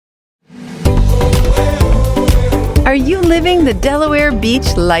Are you living the Delaware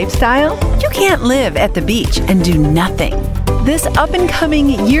Beach lifestyle? You can't live at the beach and do nothing. This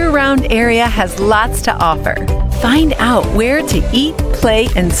up-and-coming year-round area has lots to offer. Find out where to eat, play,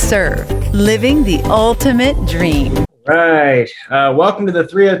 and serve. Living the ultimate dream. Right. Welcome to the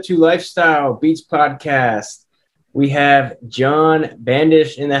 302 Lifestyle Beach Podcast. We have John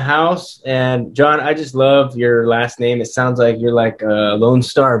Bandish in the house. And John, I just love your last name. It sounds like you're like a Lone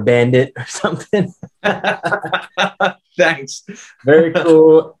Star Bandit or something. Thanks. Very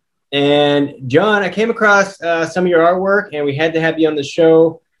cool. And John, I came across some of your artwork and we had to have you on the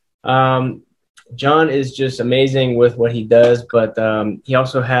show. John is just amazing with what he does, but he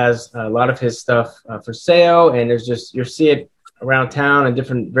also has a lot of his stuff for sale, and there's just, you'll see it around town in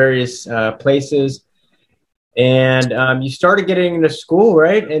different various places. And you started getting into school,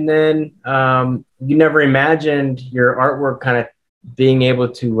 right? And then you never imagined your artwork kind of being able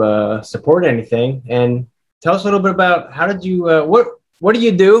to support anything. And tell us a little bit about how did you, what do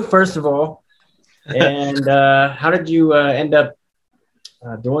you do, first of all? And how did you end up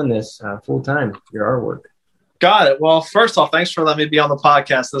doing this full time, your artwork? Got it. Well, first off, thanks for letting me be on the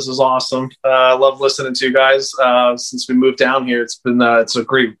podcast. This is awesome. I love listening to you guys. Since we moved down here, it's been it's a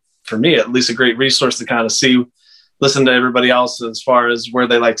great, for me at least, a great resource to kind of listen to everybody else as far as where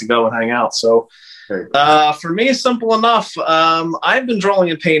they like to go and hang out. So for me, it's simple enough. I've been drawing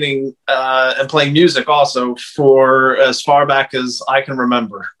and painting and playing music also for as far back as I can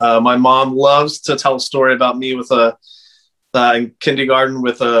remember. My mom loves to tell a story about me with in kindergarten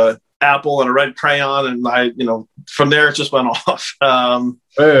with a apple and a red crayon, and I, from there it just went off.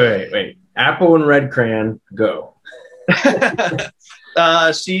 Wait. Apple and red crayon, go.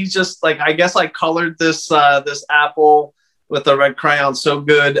 She just I guess I colored this apple with a red crayon so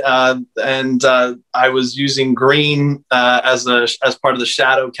good, and I was using green as part of the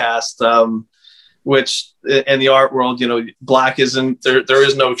shadow cast, which in the art world, black isn't there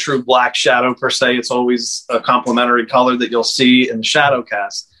is no true black shadow per se. It's always a complementary color that you'll see in the shadow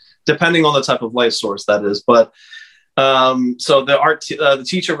cast, depending on the type of light source that is. But so the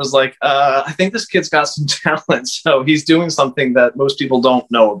teacher was like, I think this kid's got some talent. So he's doing something that most people don't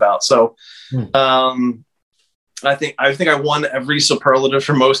know about. So I think I won every superlative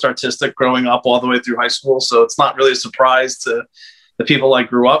for most artistic growing up all the way through high school. So it's not really a surprise to the people I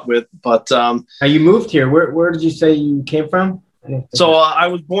grew up with. But now you moved here. Where did you say you came from? So I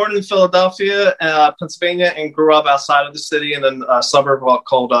was born in Philadelphia, Pennsylvania, and grew up outside of the city in a suburb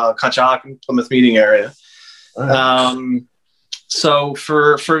called Conshohocken, Plymouth Meeting area. Right. So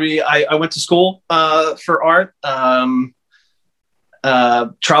for me, I went to school for art.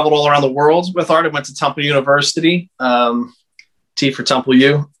 Traveled all around the world with art. I went to Temple University, T for Temple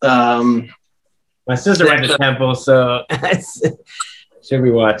U. My sister went to Temple, so she'll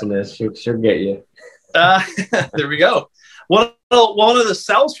be watching this. She'll get you. There we go. One of the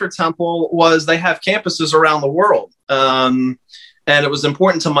sells for Temple was they have campuses around the world. And it was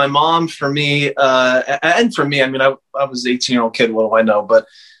important to my mom, for me, and for me. I mean, I was an 18-year-old kid. What do I know? But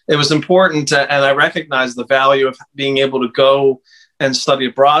it was important, and I recognized the value of being able to go and study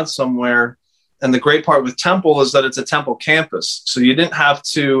abroad somewhere. And the great part with Temple is that it's a Temple campus. So you didn't have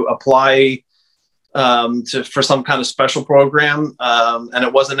to apply for some kind of special program. And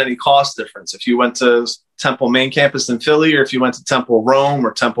it wasn't any cost difference. If you went to Temple main campus in Philly, or if you went to Temple Rome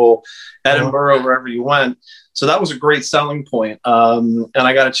or Temple Edinburgh, wherever you went. So that was a great selling point. And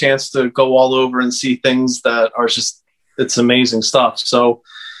I got a chance to go all over and see things that are it's amazing stuff. So,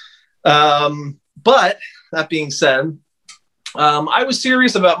 but that being said, I was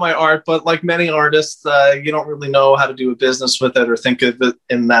serious about my art, but like many artists, you don't really know how to do a business with it or think of it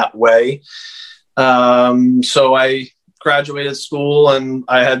in that way. So I graduated school, and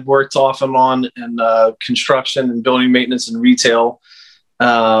I had worked off and on in construction and building maintenance and retail.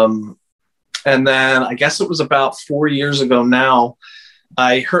 And then I guess it was about 4 years ago now,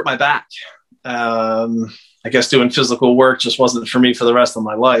 I hurt my back. I guess doing physical work just wasn't for me for the rest of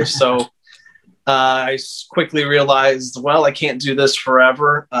my life. So I quickly realized, well, I can't do this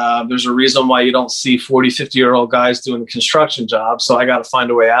forever. There's a reason why you don't see 40, 50-year-old guys doing a construction job. So I got to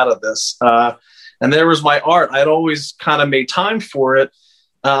find a way out of this. And there was my art. I'd always kind of made time for it.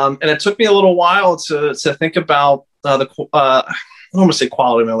 And it took me a little while to think about I don't want to say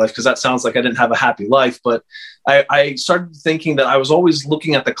quality of my life, because that sounds like I didn't have a happy life. But I started thinking that I was always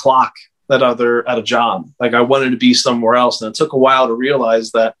looking at the clock at a job. Like I wanted to be somewhere else. And it took a while to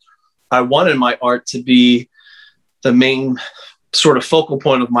realize that I wanted my art to be the main sort of focal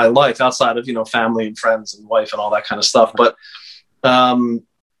point of my life, outside of, family and friends and wife and all that kind of stuff. But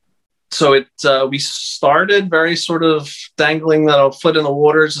so we started very sort of dangling that foot in the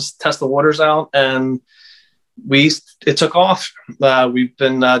water, just test the waters out. And it took off. We've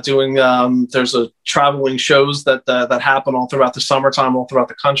been doing, there's a traveling shows that happen all throughout the summertime, all throughout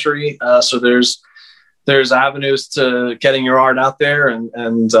the country. So there's avenues to getting your art out there.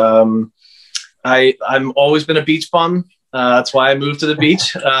 And I'm always been a beach bum. That's why I moved to the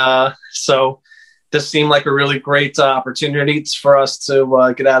beach. So this seemed like a really great opportunity for us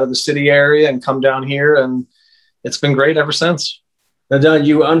to get out of the city area and come down here. And it's been great ever since. Now, John,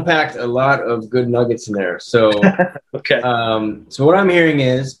 you unpacked a lot of good nuggets in there. So, okay. So what I'm hearing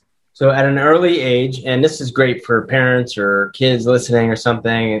is, so at an early age, and this is great for parents or kids listening or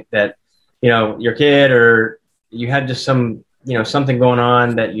something, that, you know, your kid or you had just some, you know, something going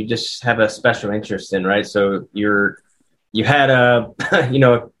on that you just have a special interest in, right? So you had a, you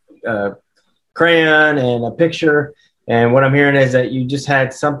know, a crayon and a picture. And what I'm hearing is that you just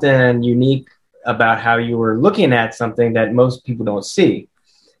had something unique about how you were looking at something that most people don't see.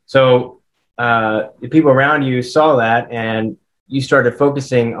 So the people around you saw that and you started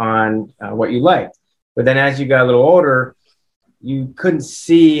focusing on what you liked. But then as you got a little older, you couldn't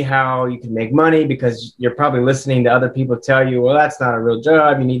see how you could make money because you're probably listening to other people tell you, well, that's not a real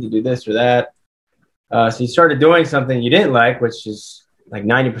job. You need to do this or that. So you started doing something you didn't like, which is like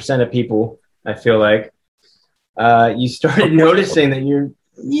 90% of people, I feel like. You started noticing that you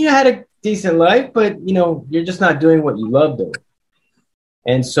had a decent life, but you know, you're just not doing what you love doing.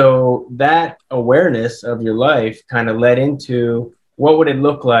 And so that awareness of your life kind of led into, what would it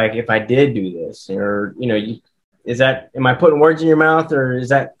look like if I did do this? Or, you know, am I putting words in your mouth, or is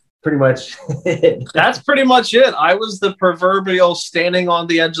that pretty much it? That's pretty much it. I was the proverbial standing on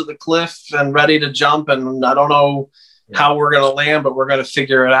the edge of the cliff and ready to jump. And I don't know how we're going to land, but we're going to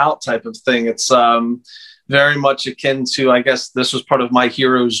figure it out type of thing. It's, very much akin to, I guess this was part of my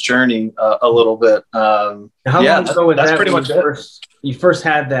hero's journey a little bit. How long ago was that's that pretty much you first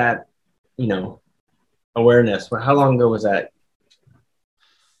had that, you know, awareness? How long ago was that?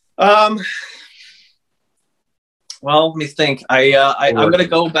 Well, let me think. I'm going to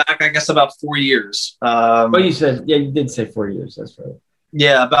go back, I guess, about 4 years. You said, you did say 4 years. That's right.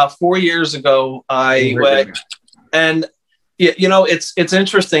 Yeah, about 4 years ago, I went, and you know, it's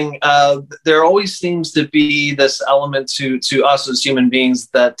interesting. There always seems to be this element to us as human beings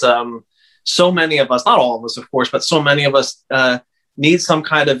that so many of us, not all of us, of course, but so many of us need some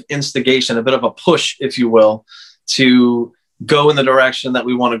kind of instigation, a bit of a push, if you will, to go in the direction that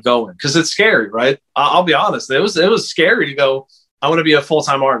we want to go in. Because it's scary, right? I'll be honest. It was scary to go, I want to be a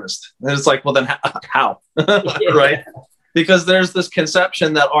full-time artist. And it's like, well, then how? Right? Because there's this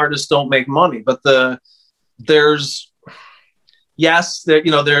conception that artists don't make money, but there's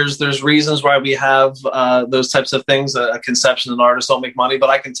reasons why we have those types of things, a conception that artists don't make money. But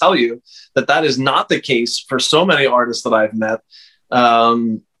I can tell you that is not the case for so many artists that I've met.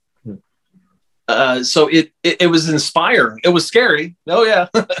 So it was inspiring. It was scary. Oh, yeah.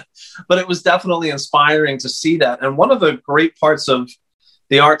 But it was definitely inspiring to see that. And one of the great parts of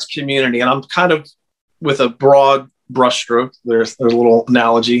the arts community, and I'm kind of with a broad brushstroke, there's a little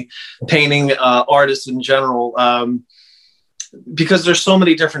analogy, painting artists in general, because there's so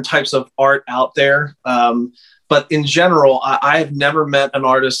many different types of art out there. But in general, I have never met an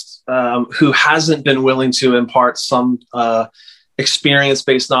artist who hasn't been willing to impart some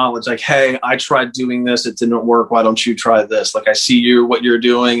experience-based knowledge. Like, hey, I tried doing this. It didn't work. Why don't you try this? Like, I see what you're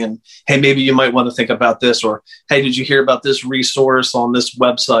doing. And hey, maybe you might want to think about this. Or, hey, did you hear about this resource on this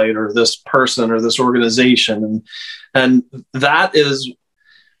website or this person or this organization? And that is,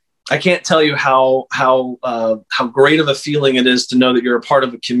 I can't tell you how great of a feeling it is to know that you're a part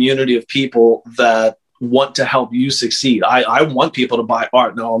of a community of people that want to help you succeed. I want people to buy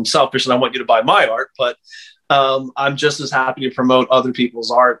art. No, I'm selfish and I want you to buy my art, but I'm just as happy to promote other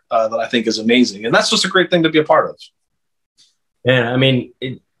people's art that I think is amazing. And that's just a great thing to be a part of. Yeah, I mean,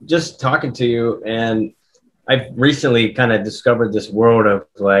 just talking to you, and I've recently kind of discovered this world of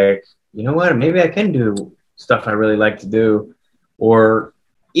like, you know what, maybe I can do stuff I really like to do, or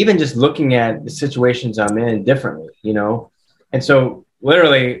even just looking at the situations I'm in differently, you know? And so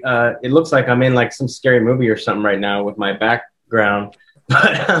literally, it looks like I'm in like some scary movie or something right now with my background,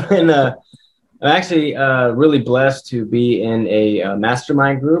 but I'm actually really blessed to be in a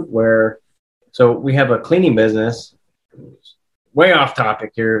mastermind group so we have a cleaning business, way off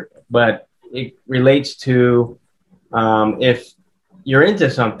topic here, but it relates to if you're into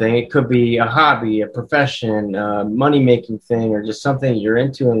something, it could be a hobby, a profession, money-making thing, or just something you're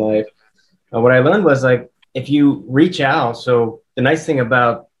into in life. What I learned was like, if you reach out, so the nice thing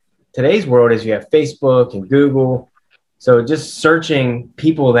about today's world is you have Facebook and Google. So just searching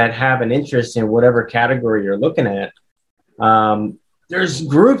people that have an interest in whatever category you're looking at, there's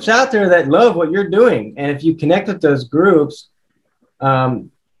groups out there that love what you're doing. And if you connect with those groups, I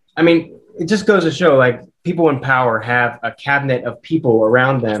mean, it just goes to show, like, people in power have a cabinet of people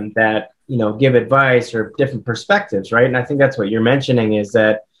around them that, you know, give advice or different perspectives, right? And I think that's what you're mentioning, is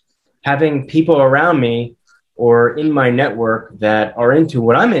that having people around me or in my network that are into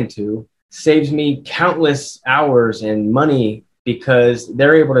what I'm into saves me countless hours and money, because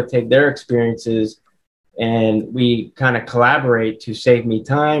they're able to take their experiences and we kind of collaborate to save me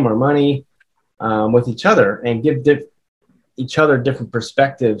time or money with each other, and give each other different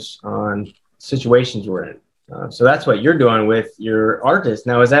perspectives on situations we're in. So that's what you're doing with your artist.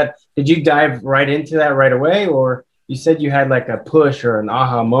 Now, did you dive right into that right away, or you said you had like a push or an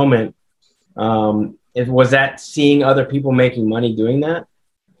aha moment? Was that seeing other people making money doing that?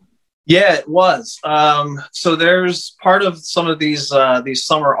 Yeah, it was. So there's part of some of these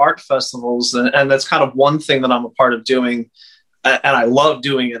summer art festivals, and that's kind of one thing that I'm a part of doing. And I love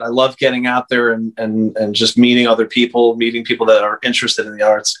doing it. I love getting out there and just meeting other people, meeting people that are interested in the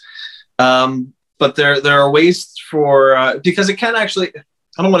arts. But there are ways for, because it can actually,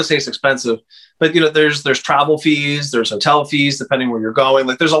 I don't want to say it's expensive, but, you know, there's travel fees, there's hotel fees, depending where you're going.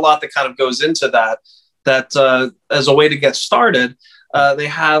 Like, there's a lot that kind of goes into that as a way to get started. They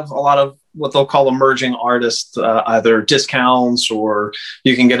have a lot of what they'll call emerging artists, either discounts, or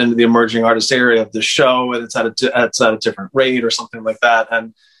you can get into the emerging artist area of the show and it's at a different rate or something like that.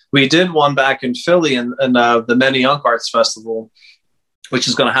 And we did one back in Philly and the Many Young Arts Festival, which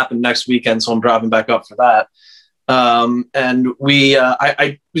is going to happen next weekend. So I'm driving back up for that. And we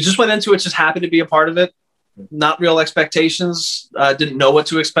just went into it, just happy to be a part of it. Not real expectations. Didn't know what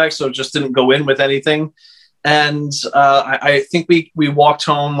to expect. So just didn't go in with anything. And I think we walked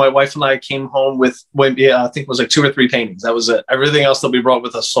home. My wife and I came home with, I think it was like 2 or 3 paintings. That was it. Everything else that we brought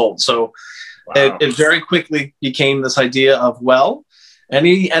with us sold. So wow. It very quickly became this idea of, well,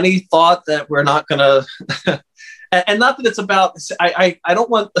 any thought that we're not going to, and not that it's about, I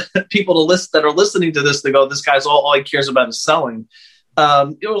don't want people that are listening to this to go, this guy's all he cares about is selling.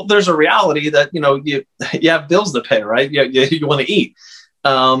 There's a reality that, you know, you have bills to pay, right? You want to eat.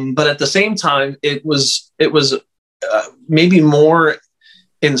 But at the same time, it was maybe more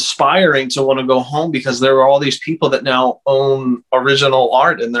inspiring to want to go home, because there are all these people that now own original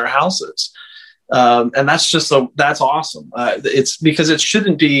art in their houses. And that's awesome. It's because it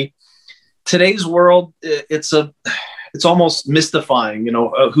shouldn't be today's world. It's almost mystifying, you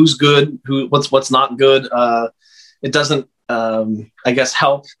know, who's good, what's not good. It doesn't, I guess,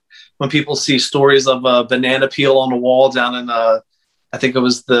 help when people see stories of a banana peel on the wall down in, I think it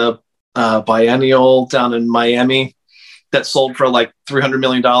was the Biennial down in Miami that sold for like $300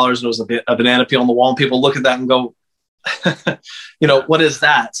 million. And it was a banana peel on the wall. And people look at that and go, you know, what is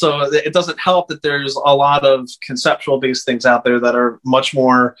that? So it doesn't help that there's a lot of conceptual based things out there that are much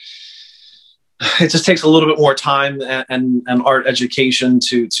more, it just takes a little bit more time and art education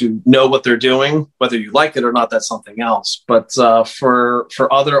to know what they're doing. Whether you like it or not, that's something else. But for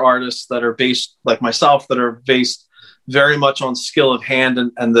other artists that are based, like myself, that are based very much on skill of hand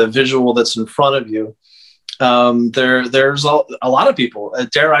and the visual that's in front of you, there's a lot of people.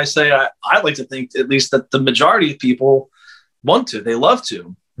 Dare I say, I like to think at least that the majority of people want to. They love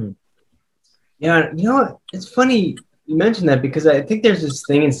to. Yeah, you know what? It's funny you mentioned that, because I think there's this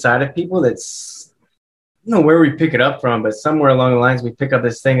thing inside of people that's, you know, where we pick it up from, but somewhere along the lines we pick up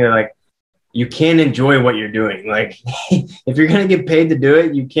this thing that, like, you can't enjoy what you're doing. Like, if you're gonna get paid to do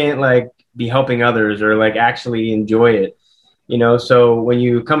it, you can't like be helping others or like actually enjoy it, you know? So when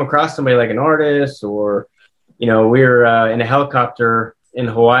you come across somebody like an artist, or, you know, we were in a helicopter in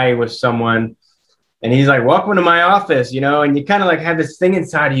Hawaii with someone, and he's like, welcome to my office, you know, and you kind of like have this thing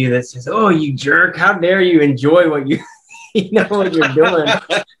inside of you that says, oh, you jerk, how dare you enjoy what you, you know, what you're doing.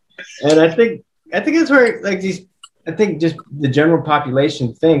 And I think that's where, like, I think just the general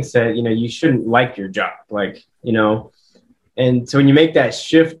population thinks that, you know, you shouldn't like your job, like, you know. And so when you make that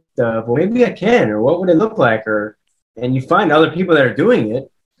shift of, well, maybe I can, or what would it look like, and you find other people that are doing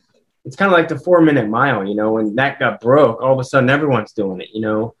it, it's kind of like the 4-minute mile, you know. When that got broke, all of a sudden everyone's doing it, you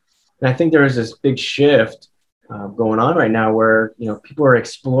know. And I think there is this big shift going on right now where, you know, people are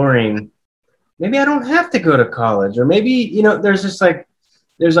exploring, maybe I don't have to go to college, or maybe, you know, there's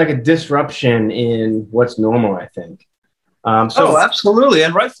a disruption in what's normal, I think. Absolutely.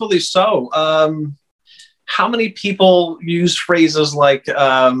 And rightfully so. How many people use phrases like, you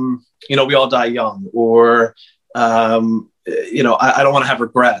know, we all die young, or, you know, I don't want to have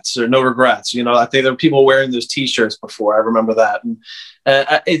regrets, or no regrets. You know, I think there were people wearing those T-shirts before. I remember that. And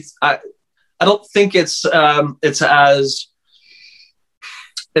I don't think it's as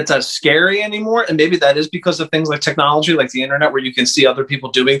it's as scary anymore. And maybe that is because of things like technology, like the internet, where you can see other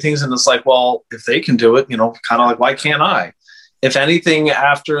people doing things. And it's like, well, if they can do it, you know, kind of like, why can't I? If anything,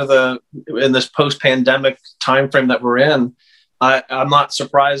 in this post-pandemic timeframe that we're in, I'm not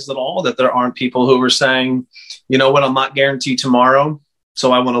surprised at all that there aren't people who are saying, you know what, I'm not guaranteed tomorrow,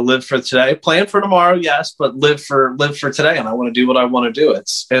 so I want to live for today. Plan for tomorrow, yes, but live for today, and I want to do what I want to do.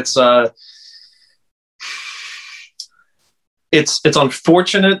 It's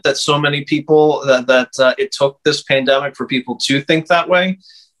unfortunate that so many people that it took this pandemic for people to think that way.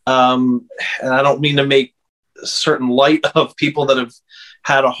 And I don't mean to make certain light of people that have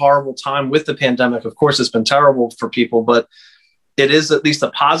had a horrible time with the pandemic. Of course, it's been terrible for people, but it is at least a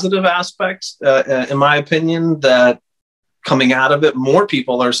positive aspect, in my opinion, that coming out of it, more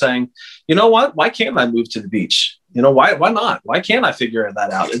people are saying, you know what, why can't I move to the beach? You know, why not? Why can't I figure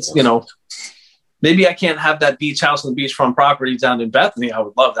that out? It's, you know, maybe I can't have that beach house and the beachfront property down in Bethany. I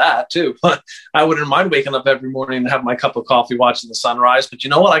would love that too, but I wouldn't mind waking up every morning and have my cup of coffee watching the sunrise. But you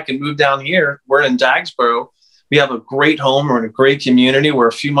know what? I can move down here. We're in Dagsboro. We have a great home. We're in a great community. We're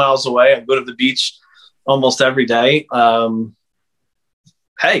a few miles away. I go to the beach almost every day.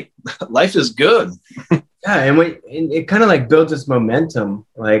 Hey, life is good. Yeah, and it kind of like builds this momentum.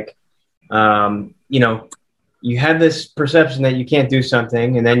 Like, you know, you have this perception that you can't do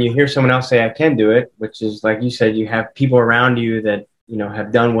something, and then you hear someone else say, I can do it, which is, like you said, you have people around you that, you know,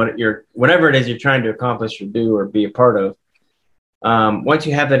 have done whatever it is you're trying to accomplish or do or be a part of. Once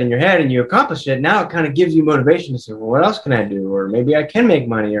you have that in your head and you accomplish it, now it kind of gives you motivation to say, well, what else can I do? Or maybe I can make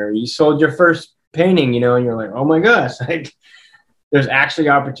money, or you sold your first painting, you know, and you're like, oh my gosh, like there's actually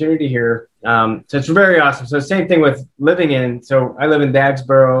opportunity here. So it's very awesome. So same thing with living in. So I live in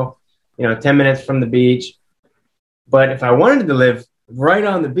Dagsboro, you know, 10 minutes from the beach. But if I wanted to live right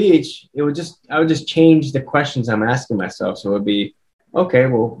on the beach, I would just change the questions I'm asking myself. So it would be, okay,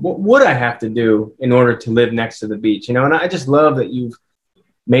 well, what would I have to do in order to live next to the beach? You know, and I just love that you've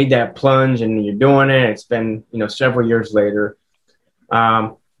made that plunge and you're doing it. It's been, you know, several years later.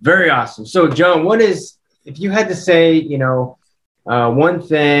 Very awesome. So John, if you had to say, you know, one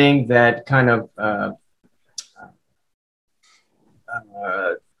thing that kind of,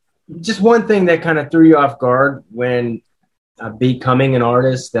 just one thing that kind of threw you off guard when becoming an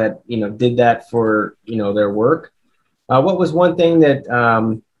artist that, you know, did that for, you know, their work. What was one thing that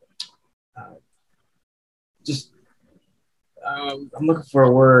I'm looking for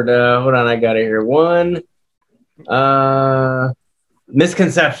a word. Hold on, I got it here. One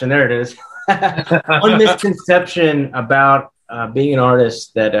misconception. There it is. One misconception about being an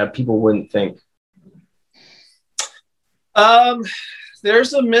artist that people wouldn't think.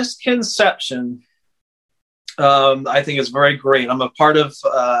 There's a misconception. I think it's very great. I'm a part of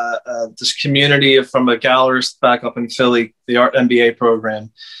this community from a gallerist back up in Philly, the Art MBA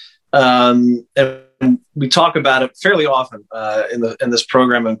program. And we talk about it fairly often in this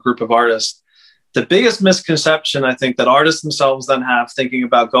program and group of artists. The biggest misconception I think that artists themselves then have thinking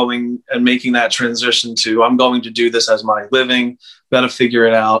about going and making that transition to, I'm going to do this as my living, got to figure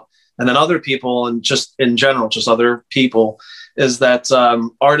it out. And then other people, and just in general, just other people, is that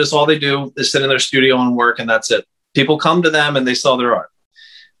artists, all they do is sit in their studio and work, and that's it. People come to them and they sell their art.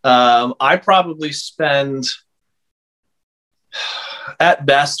 I probably spend at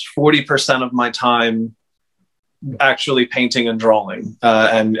best 40% of my time actually painting and drawing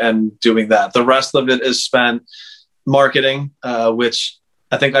and doing that. The rest of it is spent marketing, which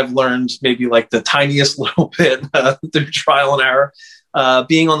I think I've learned maybe like the tiniest little bit through trial and error,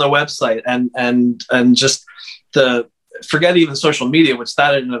 being on the website and just forget even social media, which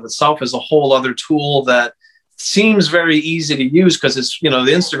that in and of itself is a whole other tool that seems very easy to use because it's, you know,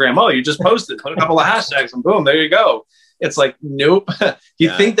 the Instagram, oh, you just posted, put a couple of hashtags and boom, there you go. It's like, nope.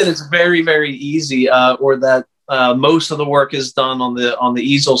 You think that it's very, very easy or that most of the work is done on the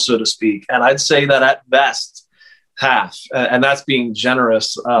easel, so to speak. And I'd say that at best half, and that's being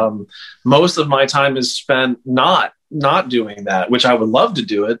generous. Most of my time is spent not doing that, which I would love to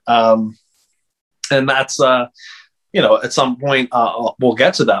do it. And that's, you know, at some point we'll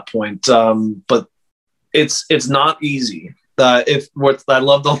get to that point. But it's not easy. I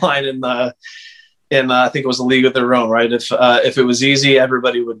love the line in I think it was A League of Their Own, right? If it was easy,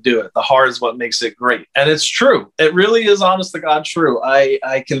 everybody would do it. The hard is what makes it great. And it's true. It really is, honest to God, true.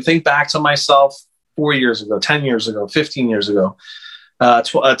 I can think back to myself 4 years ago, 10 years ago, 15 years ago,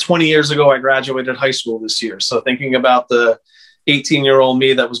 20 years ago, I graduated high school this year. So thinking about the 18-year-old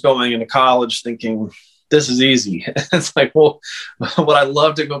me that was going into college thinking, this is easy. It's like, well, would I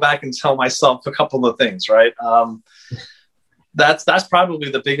love to go back and tell myself a couple of things, right? that's probably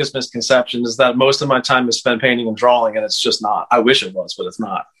the biggest misconception, is that most of my time is spent painting and drawing, and it's just not. I wish it was, but it's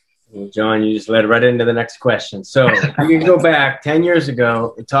not. Well, John, you just led right into the next question. So if you can go back 10 years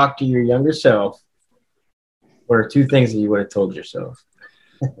ago and talk to your younger self, what are two things that you would have told yourself?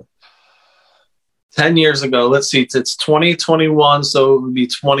 10 years ago, let's see, it's 2021, so it would be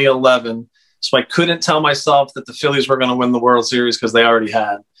 2011. So I couldn't tell myself that the Phillies were going to win the World Series because they already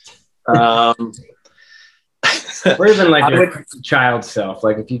had. Or even like your child self,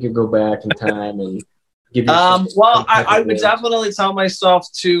 like if you could go back in time and give yourself. Well, I would definitely tell myself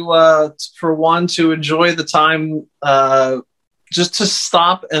to, for one, to enjoy the time, just to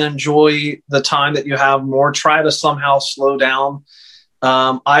stop and enjoy the time that you have more. Try to somehow slow down.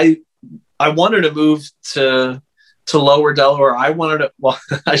 I wanted to move to Lower Delaware. Well,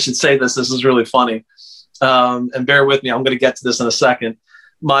 I should say this is really funny. And bear with me, I'm going to get to this in a second.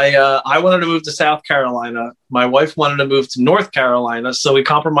 I wanted to move to South Carolina. My wife wanted to move to North Carolina, so we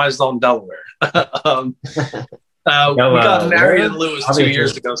compromised on Delaware. We got married in Lewis 2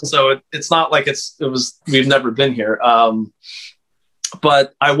 years ago, so it's not like we've never been here.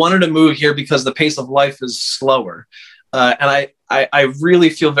 But I wanted to move here because the pace of life is slower. And I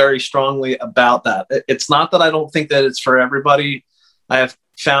really feel very strongly about that. It's not that I don't think that it's for everybody. I have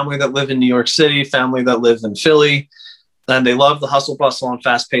family that live in New York City, family that live in Philly, and they love the hustle bustle and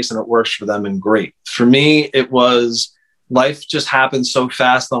fast pace, and it works for them and great. For me, it was life just happens so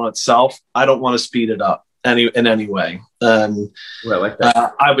fast on itself. I don't want to speed it up in any way. Well, I like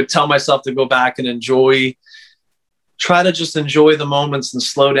that. I would tell myself to go back and try to just enjoy the moments and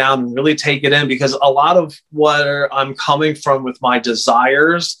slow down and really take it in, because a lot of where I'm coming from with my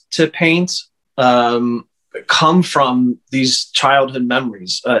desires to paint come from these childhood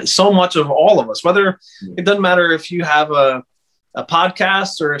memories. So much of all of us, whether it doesn't matter if you have a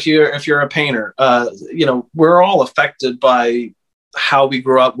podcast or if you're a painter, we're all affected by how we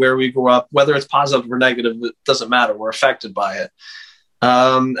grew up, where we grew up, whether it's positive or negative, it doesn't matter. We're affected by it.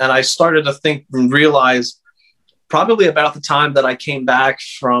 And I started to think and realize probably about the time that I came back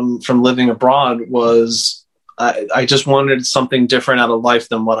from living abroad was I just wanted something different out of life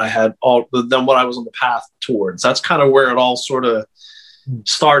than what I was on the path towards. That's kind of where it all sort of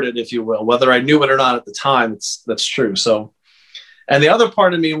started, if you will, whether I knew it or not at the time. That's true. So, and the other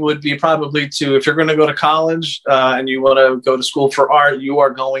part of me would be probably if you're going to go to college and you want to go to school for art, you are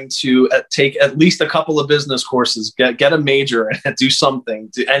going to take at least a couple of business courses, get a major and do something,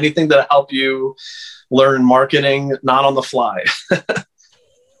 do anything to help you learn marketing, not on the fly.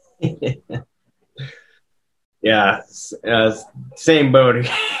 Yeah, same boat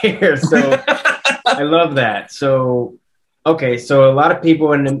here. So I love that. So, okay, so a lot of people,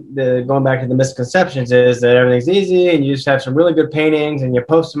 going back to the misconceptions, is that everything's easy and you just have some really good paintings and you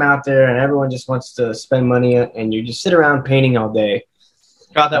post them out there and everyone just wants to spend money and you just sit around painting all day.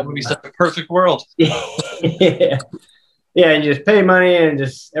 God, that would be such a perfect world. Yeah, and you just pay money and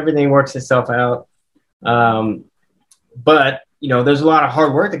just everything works itself out. But there's a lot of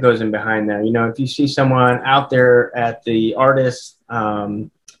hard work that goes in behind that. If you see someone out there at the artist, what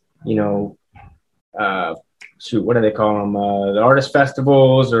do they call them? The artist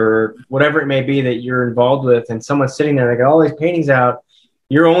festivals or whatever it may be that you're involved with, and someone's sitting there, they got all these paintings out.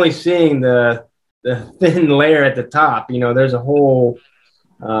 You're only seeing the thin layer at the top. There's a whole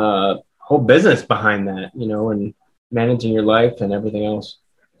business behind that, and managing your life and everything else.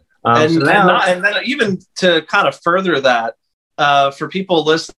 And then even to kind of further that, for people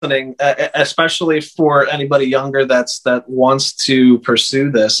listening, especially for anybody younger that wants to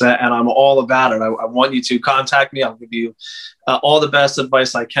pursue this, and I'm all about it. I want you to contact me. I'll give you all the best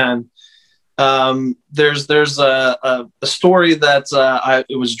advice I can. There's a story that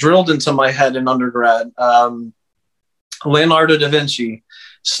it was drilled into my head in undergrad. Leonardo da Vinci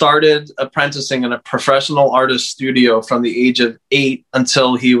started apprenticing in a professional artist studio from the age of 8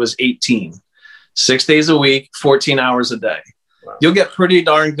 until he was 18. 6 days a week, 14 hours a day. Wow. You'll get pretty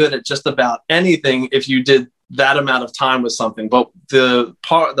darn good at just about anything if you did that amount of time with something. But the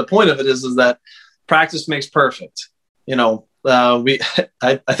point of it is that practice makes perfect. I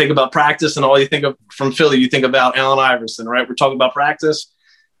think about practice, and all you think of from Philly, you think about Allen Iverson, right? We're talking about practice,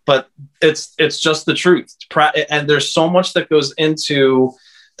 but it's just the truth. And there's so much that goes into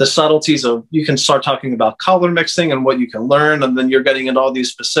the subtleties of, you can start talking about color mixing and what you can learn, and then you're getting into all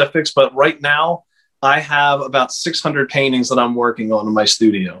these specifics. But right now, I have about 600 paintings that I'm working on in my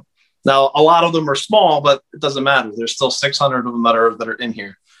studio. Now, a lot of them are small, but it doesn't matter. There's still 600 of them that are in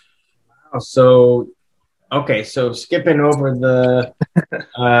here. Wow. So skipping over the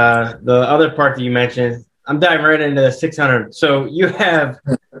other part that you mentioned, I'm diving right into the 600. So you have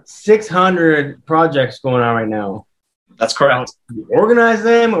 600 projects going on right now. That's correct. You organize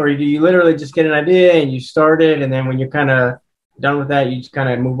them, or do you literally just get an idea and you start it, and then when you're kind of done with that, you just kind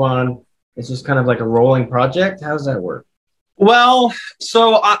of move on? It's just kind of like a rolling project. How does that work? Well,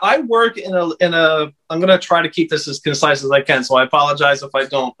 so I work in a. I'm going to try to keep this as concise as I can. So I apologize if I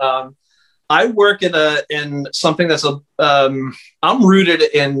don't. I work in something that's I'm rooted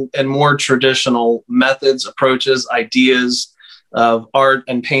in more traditional methods, approaches, ideas of art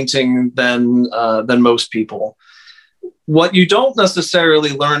and painting than most people. What you don't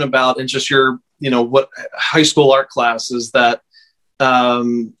necessarily learn about in just your, what high school art class is that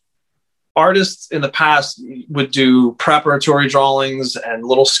artists in the past would do preparatory drawings and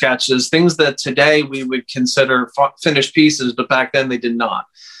little sketches, things that today we would consider finished pieces, but back then they did not.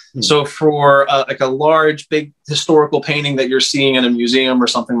 So for like a large, big historical painting that you're seeing in a museum or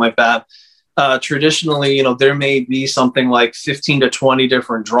something like that, traditionally, there may be something like 15 to 20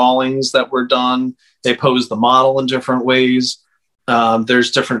 different drawings that were done. They pose the model in different ways.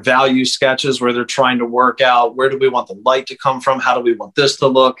 There's different value sketches where they're trying to work out, where do we want the light to come from? How do we want this to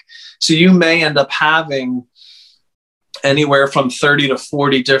look? So you may end up having anywhere from 30 to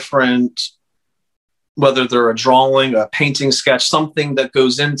 40 different, whether they're a drawing, a painting, sketch, something that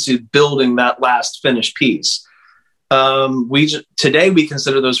goes into building that last finished piece. Today we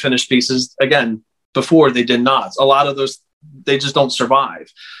consider those finished pieces. Again, before they did not. A lot of those, they just don't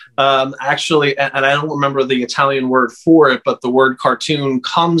survive. Actually, and I don't remember the Italian word for it, but the word cartoon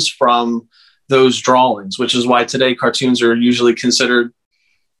comes from those drawings, which is why today cartoons are usually considered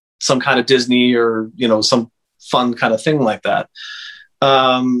some kind of Disney or, some fun kind of thing like that.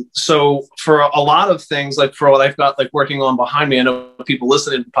 So for a lot of things, like for what I've got like working on behind me, I know people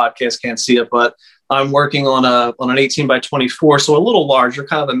listening to the podcast can't see it, but I'm working on an 18 by 24. So a little larger,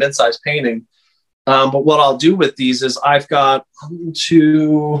 kind of a mid-sized painting. But what I'll do with these is I've got 1,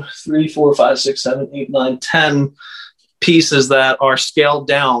 2, 3, 4, 5, 6, 7, 8, 9, 10 pieces that are scaled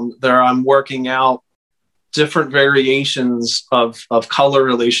down there. I'm working out different variations of color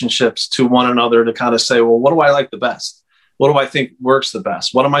relationships to one another to kind of say, well, what do I like the best? What do I think works the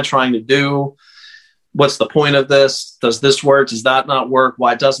best? What am I trying to do? What's the point of this? Does this work? Does that not work?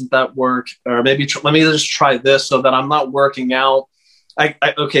 Why doesn't that work? Or maybe let me just try this so that I'm not working out.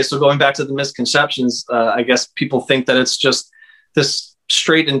 Okay, so going back to the misconceptions, I guess people think that it's just this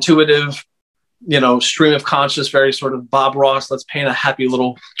straight intuitive, stream of conscious, very sort of Bob Ross, let's paint a happy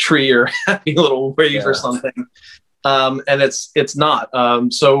little tree or happy little wave or something. And it's not.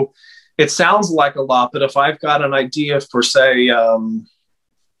 So it sounds like a lot, but if I've got an idea for, say, I'm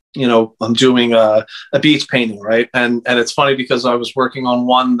doing a beach painting, right? And it's funny because I was working on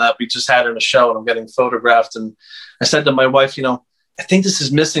one that we just had in a show and I'm getting photographed. And I said to my wife, I think this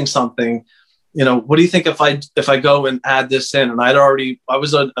is missing something. What do you think if I go and add this in? And I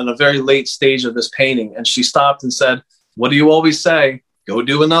was on a very late stage of this painting. And she stopped and said, what do you always say? Go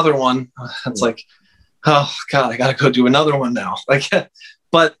do another one. It's like, oh God, I got to go do another one now.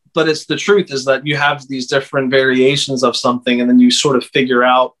 But it's the truth is that you have these different variations of something and then you sort of figure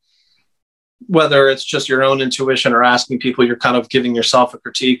out whether it's just your own intuition or asking people, you're kind of giving yourself a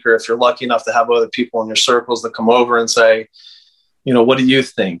critique, or if you're lucky enough to have other people in your circles that come over and say, what do you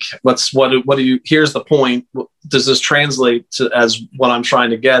think? What do you, here's the point. Does this translate to as what I'm trying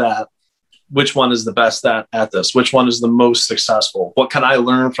to get at? Which one is the best at this? Which one is the most successful? What can I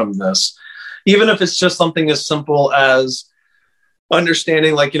learn from this? Even if it's just something as simple as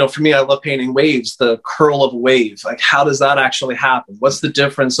understanding, for me, I love painting waves, the curl of a wave. Like, how does that actually happen? What's the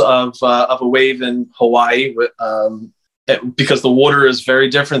difference of a wave in Hawaii? Because the water is very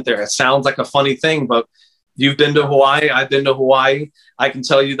different there. It sounds like a funny thing, but you've been to Hawaii. I've been to Hawaii. I can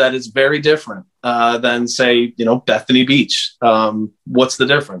tell you that it's very different than, say, Bethany Beach. What's the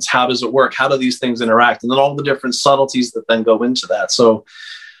difference? How does it work? How do these things interact? And then all the different subtleties that then go into that. So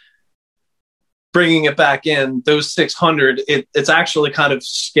bringing it back in, those 600, it's actually kind of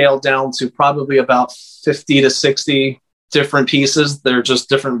scaled down to probably about 50 to 60 different pieces. They're just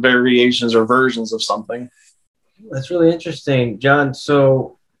different variations or versions of something. That's really interesting, John.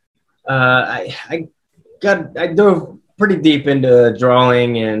 So I dove pretty deep into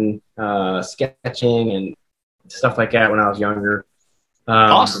drawing and sketching and stuff like that when I was younger.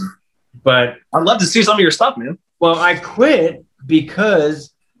 Awesome. But I'd love to see some of your stuff, man. Well, I quit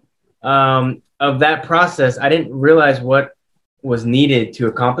because of that process. I didn't realize what was needed to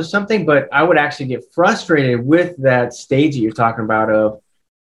accomplish something, but I would actually get frustrated with that stage that you're talking about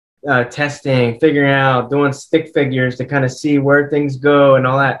of testing, figuring out, doing stick figures to kind of see where things go and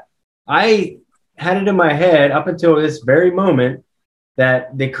all that. I had it in my head up until this very moment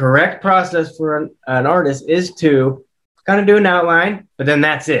that the correct process for an artist is to kind of do an outline, but then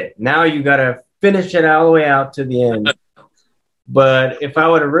that's it. Now you got to finish it all the way out to the end. But if I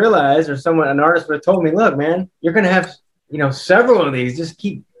would have realized, or an artist would have told me, look, man, you're going to have, several of these, just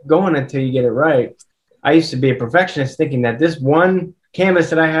keep going until you get it right. I used to be a perfectionist thinking that this one canvas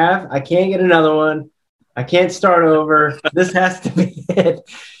that I have, I can't get another one. I can't start over. This has to be it.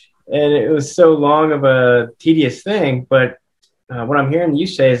 And it was so long of a tedious thing. But what I'm hearing you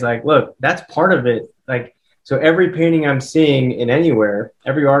say is like, look, that's part of it. Like, so every painting I'm seeing in anywhere,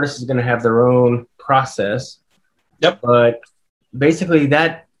 every artist is going to have their own process. Yep. But basically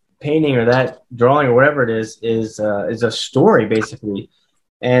that painting or that drawing or whatever it is a story basically.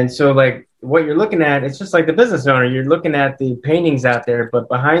 And so like what you're looking at, it's just like the business owner, you're looking at the paintings out there, but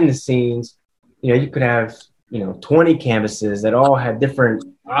behind the scenes, you could have, 20 canvases that all had different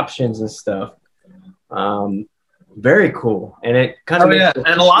options and stuff. Very cool. And it kind of,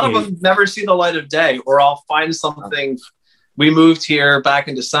 and a lot of them never see the light of day, or I'll find something. We moved here back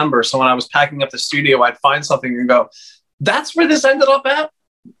in December. So when I was packing up the studio, I'd find something and go, that's where this ended up at.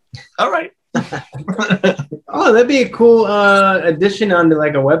 All right. Oh, that'd be a cool addition onto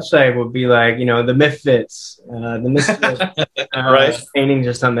like a website. Would be like the Misfits, right, paintings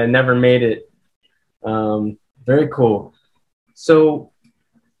or something that never made it. Very cool. So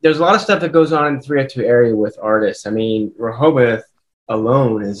there's a lot of stuff that goes on in the 302 area with artists. I mean, Rehoboth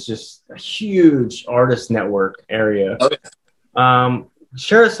alone is just a huge artist network area. Okay.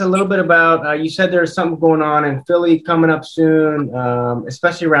 Share us a little bit about, you said there's something going on in Philly coming up soon,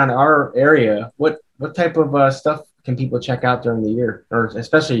 especially around our area. What type of stuff can people check out during the year, or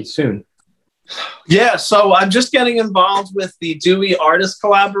especially soon? Yeah, so I'm just getting involved with the Dewey Artist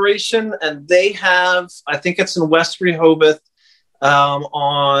Collaboration, and they have, I think it's in West Rehoboth,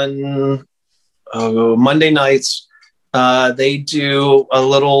 on Monday nights. They do a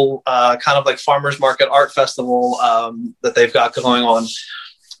little kind of like farmers market art festival that they've got going on.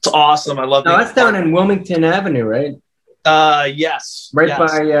 It's awesome. I love it. That's down in Wilmington Avenue, right? Yes. Right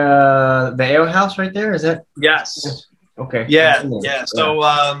by the ale house right there, is that? Yes. Okay. Yeah. So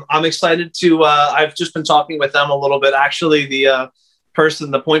I'm excited to, I've just been talking with them a little bit. Actually, the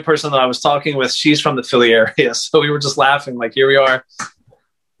point person that I was talking with, she's from the Philly area. So we were just laughing, like, here we are.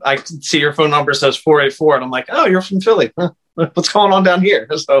 I can see your phone number says 484, and I'm like, oh, you're from Philly. Huh? What's going on down here?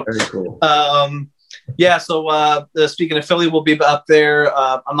 So very cool. So speaking of Philly, we'll be up there.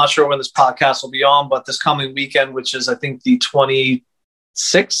 I'm not sure when this podcast will be on, but this coming weekend, which is I think the 26th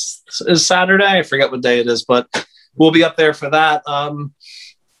is Saturday. I forget what day it is, but we'll be up there for that.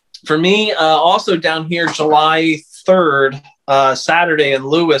 For me, also down here, July 3rd, Saturday in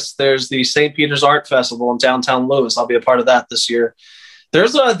Lewis, there's the St. Peter's Art Festival in downtown Lewis. I'll be a part of that this year.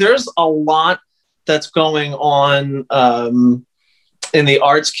 There's a lot that's going on in the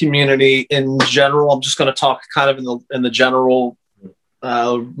arts community in general. I'm just going to talk kind of in the general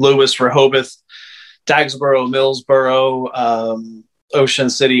Lewis, Rehoboth, Dagsboro, Millsboro, Ocean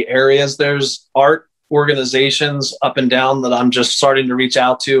City areas. There's art organizations up and down that I'm just starting to reach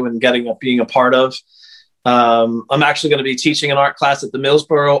out to and being a part of. I'm actually going to be teaching an art class at the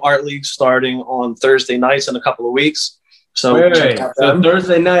Millsboro Art League starting on Thursday nights in a couple of weeks. So, so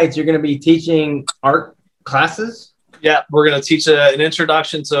Thursday nights, you're going to be teaching art classes? Yeah, we're going to teach an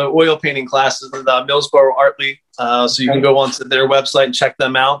introduction to oil painting classes in the Millsboro Art League. So you can go onto their website and check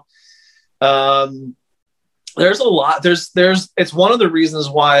them out. There's a lot. It's one of the reasons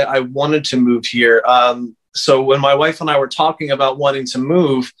why I wanted to move here. So when my wife and I were talking about wanting to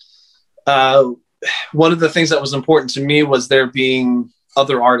move, one of the things that was important to me was there being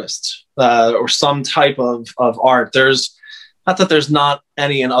other artists or some type of art. There's not that there's not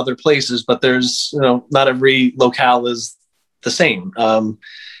any in other places, but there's, not every locale is the same.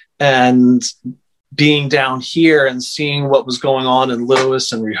 And being down here and seeing what was going on in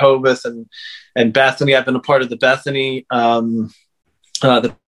Lewis and Rehoboth and Bethany, I've been a part of the Bethany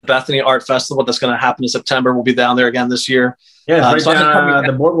Art Festival that's going to happen in September. We'll be down there again this year. Yeah, it's right down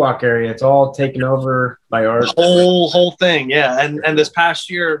the boardwalk area. It's all taken over by art. The whole thing, yeah. And this past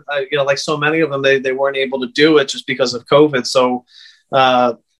year, like so many of them, they weren't able to do it just because of COVID. So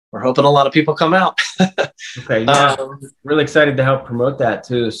we're hoping a lot of people come out. Okay, yeah. Really excited to help promote that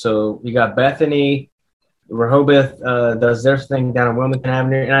too. So you got Bethany, Rehoboth does their thing down on Wilmington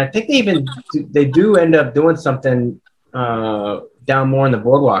Avenue, and I think they do end up doing something down more in the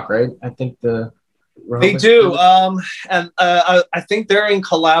boardwalk, right? I think they do, and I think they're in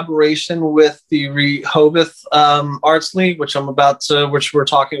collaboration with the Rehoboth Arts League, which we're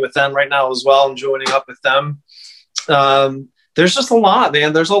talking with them right now as well, and joining up with them. There's just a lot,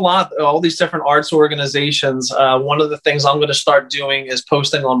 man. There's a lot, all these different arts organizations. One of the things I'm going to start doing is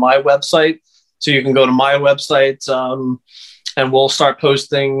posting on my website. So you can go to my website, and we'll start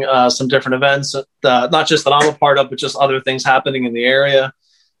posting some different events, not just that I'm a part of, but just other things happening in the area.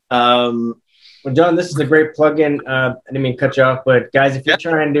 Well, John, this is a great plug-in. I didn't mean to cut you off, but guys, if you're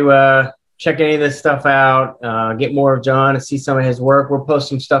trying to check any of this stuff out, get more of John and see some of his work, we'll post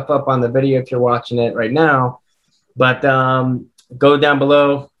some stuff up on the video if you're watching it right now. But go down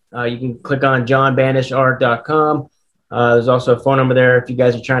below. You can click on johnbandishart.com. There's also a phone number there if you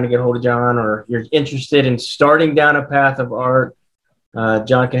guys are trying to get hold of John or you're interested in starting down a path of art.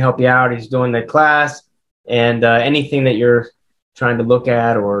 John can help you out. He's doing the class, and anything that you're trying to look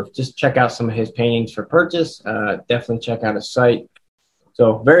at or just check out some of his paintings for purchase, definitely check out his site.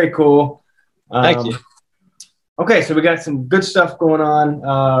 So very cool. Thank you. Okay, so we got some good stuff going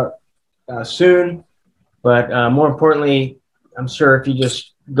on soon, but more importantly, I'm sure if you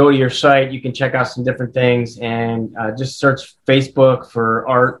just go to your site, you can check out some different things and just search Facebook for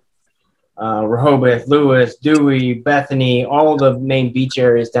art. Rehoboth, Lewis, Dewey, Bethany, all the main beach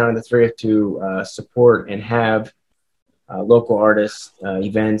areas down in the 302 support and have local artists,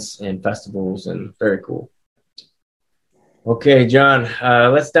 events, and festivals, and very cool. Okay, John,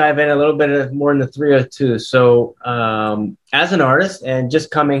 let's dive in a little bit more in the 302. So as an artist and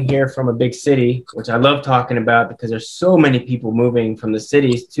just coming here from a big city, which I love talking about because there's so many people moving from the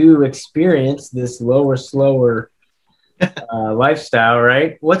cities to experience this lower, slower lifestyle,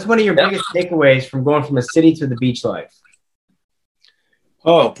 right? What's one of your biggest takeaways from going from a city to the beach life?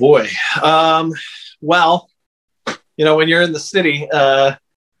 Oh, boy. Well, when you're in the city,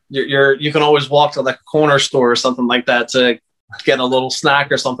 you can always walk to like a corner store or something like that to get a little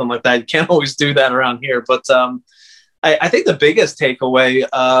snack or something like that. You can't always do that around here. But I think the biggest takeaway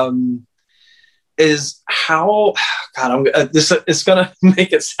is how, this is going to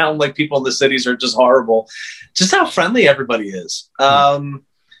make it sound like people in the cities are just horrible. Just how friendly everybody is. The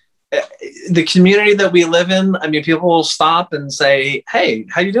community that we live in, I mean, people will stop and say, "Hey,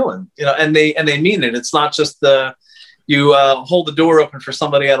 how you doing?" And they mean it. It's not just you hold the door open for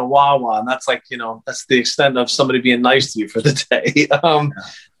somebody at a Wawa, and that's like, that's the extent of somebody being nice to you for the day.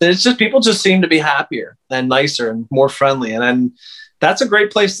 It's just people just seem to be happier and nicer and more friendly, and that's a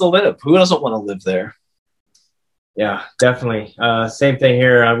great place to live. Who doesn't want to live there? Yeah, definitely. Same thing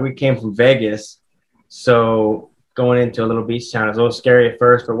here. We came from Vegas, so going into a little beach town is a little scary at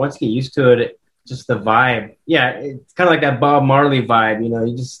first, but once you get used to it, just the vibe. Yeah, it's kind of like that Bob Marley vibe.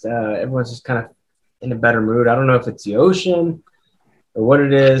 You just everyone's just kind of in a better mood. I don't know if it's the ocean or what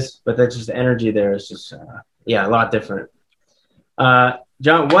it is, but that's just the energy there is just a lot different.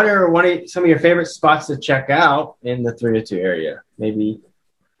 John, what are some of your favorite spots to check out in the 302 area? Maybe.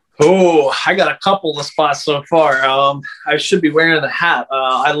 Oh, I got a couple of spots so far. I should be wearing the hat.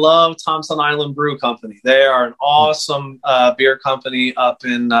 I love Thompson Island Brew Company. They are an awesome beer company up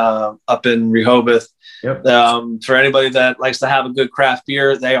in Rehoboth. Yep. For anybody that likes to have a good craft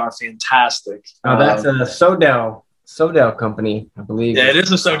beer, they are fantastic. That's a Sodell company, I believe. Yeah, it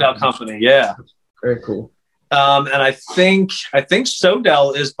is a Sodell company. Yeah, very cool. And I think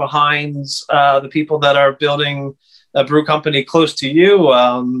Sodell is behind the people that are building a brew company close to you,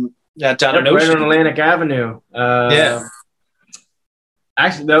 down in Ocean. Right on Atlantic Avenue.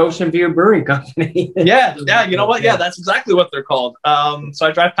 Actually, the Ocean View Brewing Company. yeah. You know what? Yeah, that's exactly what they're called. So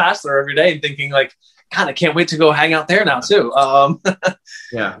I drive past there every day and thinking like, God, I can't wait to go hang out there now too.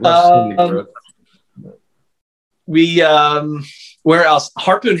 Where else?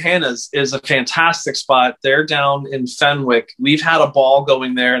 Harpoon Hannah's is a fantastic spot. They're down in Fenwick. We've had a ball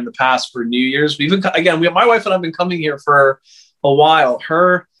going there in the past for New Year's. My wife and I have been coming here for a while.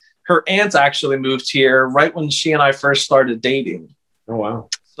 Her aunt actually moved here right when she and I first started dating. Oh wow!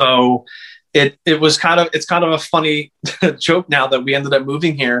 So it's kind of a funny joke now that we ended up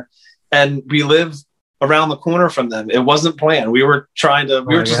moving here, and we live around the corner from them. It wasn't planned. We were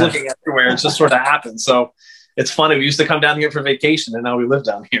just looking everywhere. It just sort of happened. So. It's funny. We used to come down here for vacation, and now we live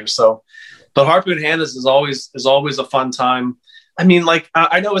down here. So, but Harpoon Hannah's is always a fun time. I mean, like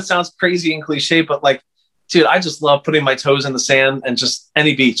I know it sounds crazy and cliche, but like, dude, I just love putting my toes in the sand and just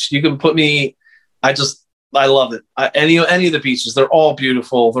any beach you can put me. I love it. Any of the beaches, they're all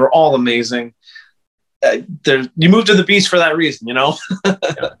beautiful. They're all amazing. You move to the beach for that reason,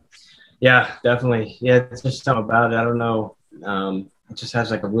 Yeah, definitely. Yeah, it's just something about it. I don't know. It just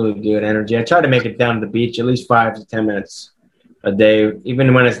has like a really good energy. I try to make it down to the beach at least 5 to 10 minutes a day,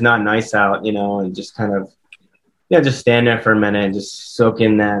 even when it's not nice out, and just kind of, just stand there for a minute and just soak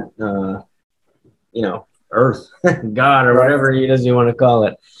in that, earth, God, or whatever it is you want to call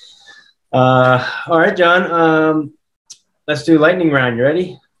it. All right, John, let's do lightning round. You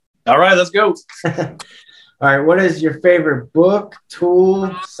ready? All right, let's go. All right. What is your favorite book,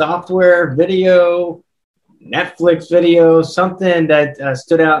 tool, software, video, Netflix video, something that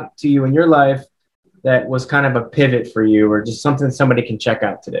stood out to you in your life that was kind of a pivot for you, or just something somebody can check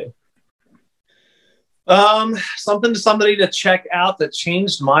out today? Something to somebody to check out that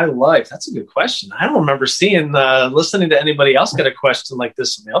changed my life. That's a good question. I don't remember listening to anybody else get a question like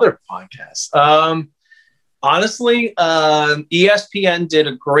this in the other podcasts. Honestly, ESPN did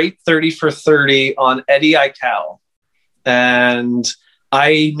a great 30 for 30 on Eddie Aikau. And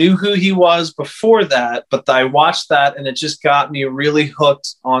I knew who he was before that, but I watched that and it just got me really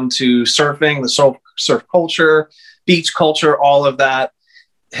hooked onto surfing, the surf culture, beach culture, all of that.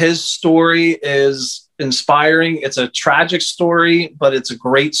 His story is inspiring. It's a tragic story, but it's a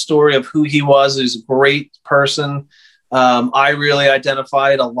great story of who he was. He's a great person. I really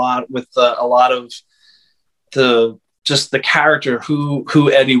identified a lot with a lot of the character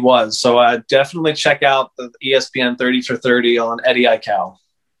who Eddie was. So I definitely check out the ESPN 30 for 30 on Eddie Aikau.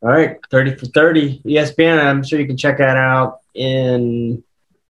 All right, 30 for 30 ESPN. I'm sure you can check that out in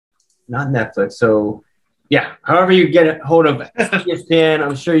not Netflix. So yeah, however you get a hold of ESPN,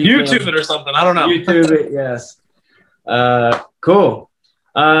 I'm sure you YouTube it or something. I don't know. YouTube it, yes. Cool.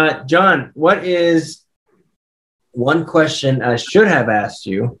 John, what is one question I should have asked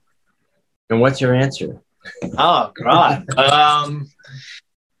you, and what's your answer? Oh, God.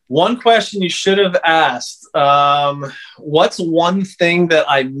 One question you should have asked. What's one thing that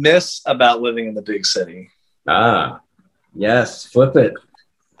I miss about living in the big city? Yes. Flip it.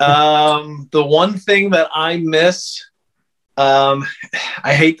 The one thing that I miss, I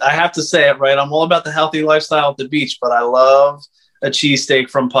have to say it, right? I'm all about the healthy lifestyle at the beach, but I love a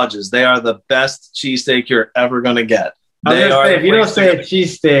cheesesteak from Pudge's. They are the best cheesesteak you're ever going to get. If you don't say a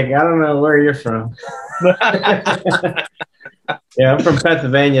cheesesteak, I don't know where you're from. Yeah, I'm from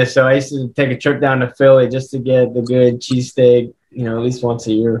Pennsylvania, so I used to take a trip down to Philly just to get the good cheesesteak, at least once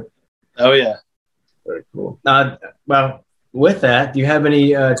a year. Oh, yeah. Very cool. Well, with that, do you have any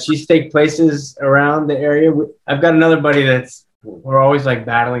cheesesteak places around the area? I've got another buddy we're always like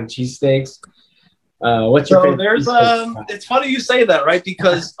battling cheesesteaks. What's your favorite? It's funny you say that, right?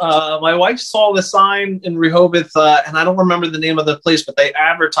 Because my wife saw the sign in Rehoboth, and I don't remember the name of the place, but they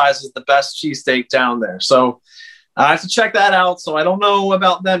advertise as the best cheesesteak down there. So I have to check that out. So I don't know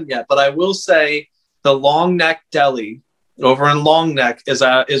about them yet, but I will say the Long Neck Deli over in Long Neck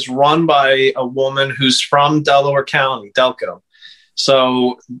is run by a woman who's from Delaware County, Delco.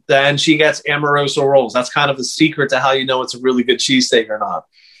 So then she gets Amoroso rolls. That's kind of the secret to how you know it's a really good cheesesteak or not.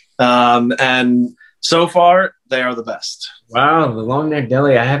 And so far, they are the best. Wow, the Long Neck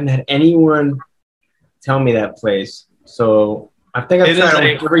Deli. I haven't had anyone tell me that place. So I think It is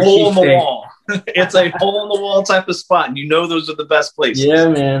a hole in the wall. It's a hole in the wall type of spot, and those are the best places. Yeah,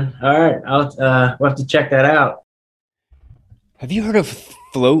 man. All right, we'll have to check that out. Have you heard of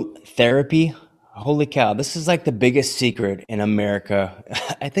float therapy? Holy cow, this is like the biggest secret in America.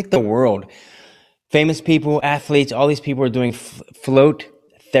 I think the world. Famous people, athletes, all these people are doing float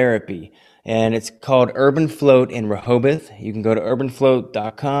therapy. And it's called Urban Float in Rehoboth. You can go to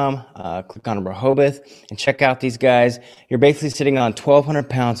urbanfloat.com, click on Rehoboth, and check out these guys. You're basically sitting on 1,200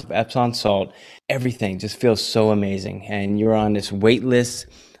 pounds of Epsom salt. Everything just feels so amazing. And you're on this weightless,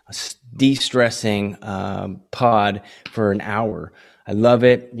 de-stressing pod for an hour. I love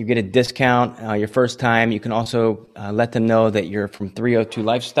it. You get a discount your first time. You can also let them know that you're from 302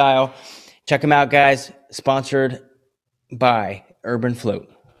 Lifestyle. Check them out, guys. Sponsored by Urban Float.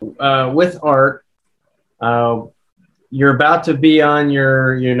 With Art, you're about to be on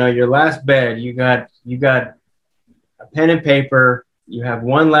your last bed. You got a pen and paper. You have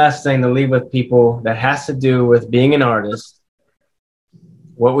one last thing to leave with people that has to do with being an artist.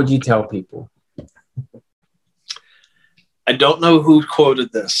 What would you tell people? I don't know who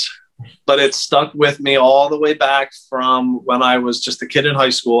quoted this, but it stuck with me all the way back from when I was just a kid in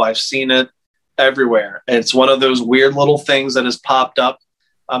high school. I've seen it everywhere. It's one of those weird little things that has popped up.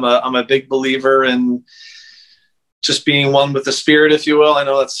 I'm a big believer in just being one with the spirit, if you will. I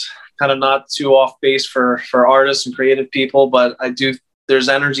know that's kind of not too off base for artists and creative people, but there's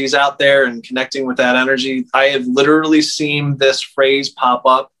energies out there, and connecting with that energy. I have literally seen this phrase pop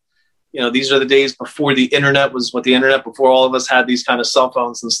up. These are the days before the internet was what the internet, before all of us had these kind of cell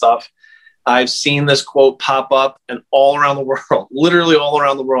phones and stuff. I've seen this quote pop up, and all around the world, literally all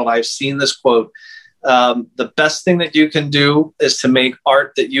around the world, I've seen this quote. The best thing that you can do is to make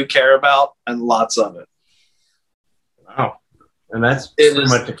art that you care about, and lots of it. Wow. And that's pretty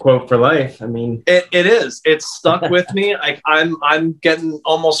much a quote for life. I mean, it is. It's stuck with me. I'm getting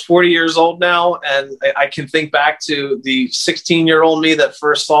almost 40 years old now, and I can think back to the 16-year-old me that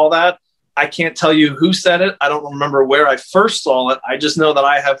first saw that, I can't tell you who said it. I don't remember where I first saw it. I just know that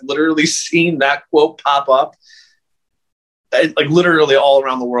I have literally seen that quote pop up, like literally all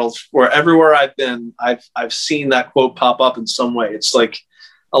around the world. Where everywhere I've been, I've seen that quote pop up in some way. It's like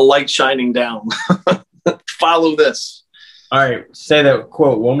a light shining down. Follow this. All right, say that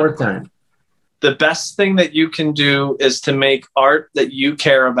quote one more time. The best thing that you can do is to make art that you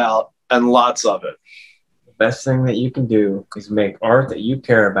care about, and lots of it. Best thing that you can do is make art that you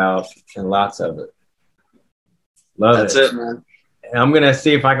care about and lots of it. That's it, man. And I'm going to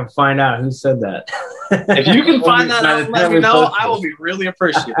see if I can find out who said that. If you can find that out and let me know, I will be really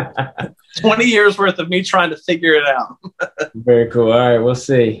appreciative. 20 years worth of me trying to figure it out. Very cool. All right, we'll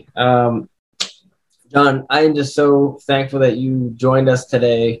see. John, I am just so thankful that you joined us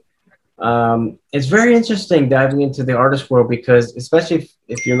today. It's very interesting diving into the artist world because especially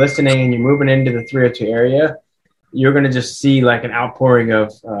if you're listening and you're moving into the 302 area, you're going to just see like an outpouring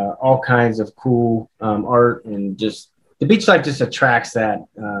of all kinds of cool art, and just the beach life just attracts that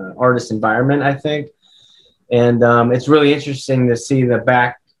artist environment, I think. And it's really interesting to see the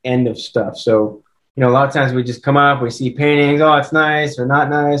back end of stuff. So, you know, a lot of times we just come up, we see paintings, oh, it's nice or not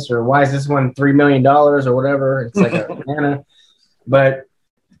nice, or why is this one $3 million or whatever? It's like a banana. But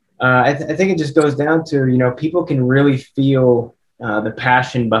I think it just goes down to, you know, people can really feel the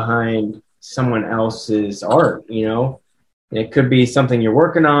passion behind someone else's art, you know. And it could be something you're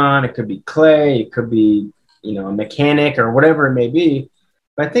working on. It could be clay. It could be, you know, a mechanic or whatever it may be.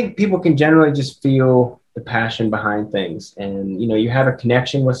 But I think people can generally just feel the passion behind things. And, you know, you have a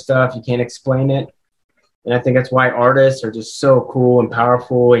connection with stuff. You can't explain it. And I think that's why artists are just so cool and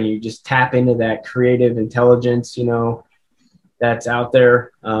powerful. And you just tap into that creative intelligence, you know, that's out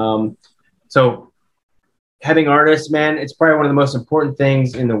there. So having artists, man, it's probably one of the most important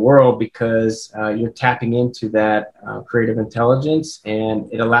things in the world because you're tapping into that creative intelligence,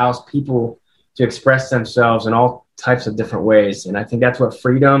 and it allows people to express themselves in all types of different ways. And I think that's what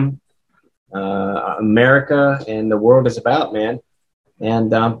freedom, America, and the world is about, man.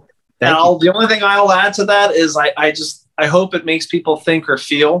 And the only thing I'll add to that is I hope it makes people think or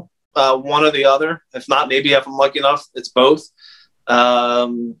feel one or the other. If not, maybe if I'm lucky enough, it's both.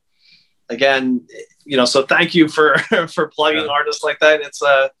 Again, you know, so thank you for plugging artists like that.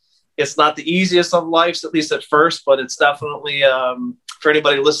 It's not the easiest of lives, at least at first, but it's definitely for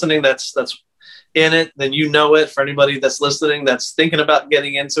anybody listening that's in it, then you know it. For anybody that's listening that's thinking about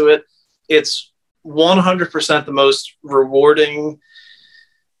getting into it, it's 100% the most rewarding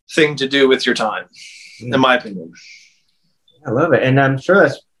thing to do with your time, in my opinion. I love it. And I'm sure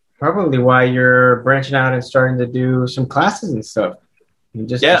that's probably why you're branching out and starting to do some classes and stuff. You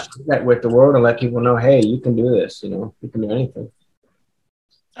just share that with the world and let people know, hey, you can do this, you know, you can do anything.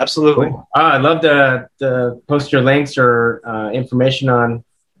 Absolutely. Cool. I'd love to post your links or information on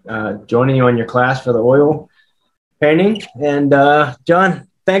joining you on your class for the oil painting. And John,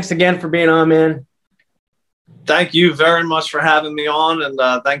 thanks again for being on, man. Thank you very much for having me on, and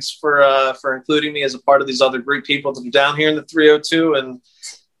thanks for including me as a part of these other great people that are down here in the 302, and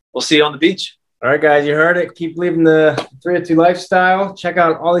we'll see you on the beach. All right, guys, you heard it. Keep living the 302 lifestyle. Check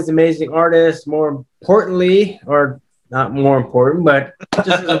out all these amazing artists. More importantly, or not more important, but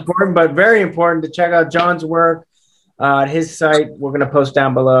just as important, but very important to check out John's work at his site. We're going to post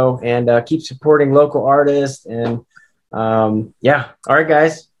down below, and keep supporting local artists. And all right,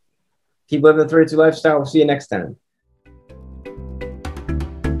 guys. Keep living the 302 lifestyle. We'll see you next time.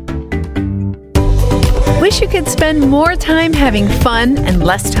 Wish you could spend more time having fun and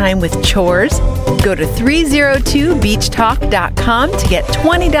less time with chores? Go to 302beachtalk.com to get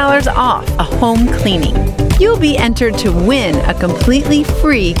 $20 off a home cleaning. You'll be entered to win a completely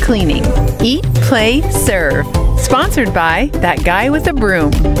free cleaning. Eat, play, serve. Sponsored by That Guy with a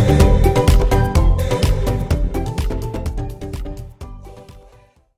Broom.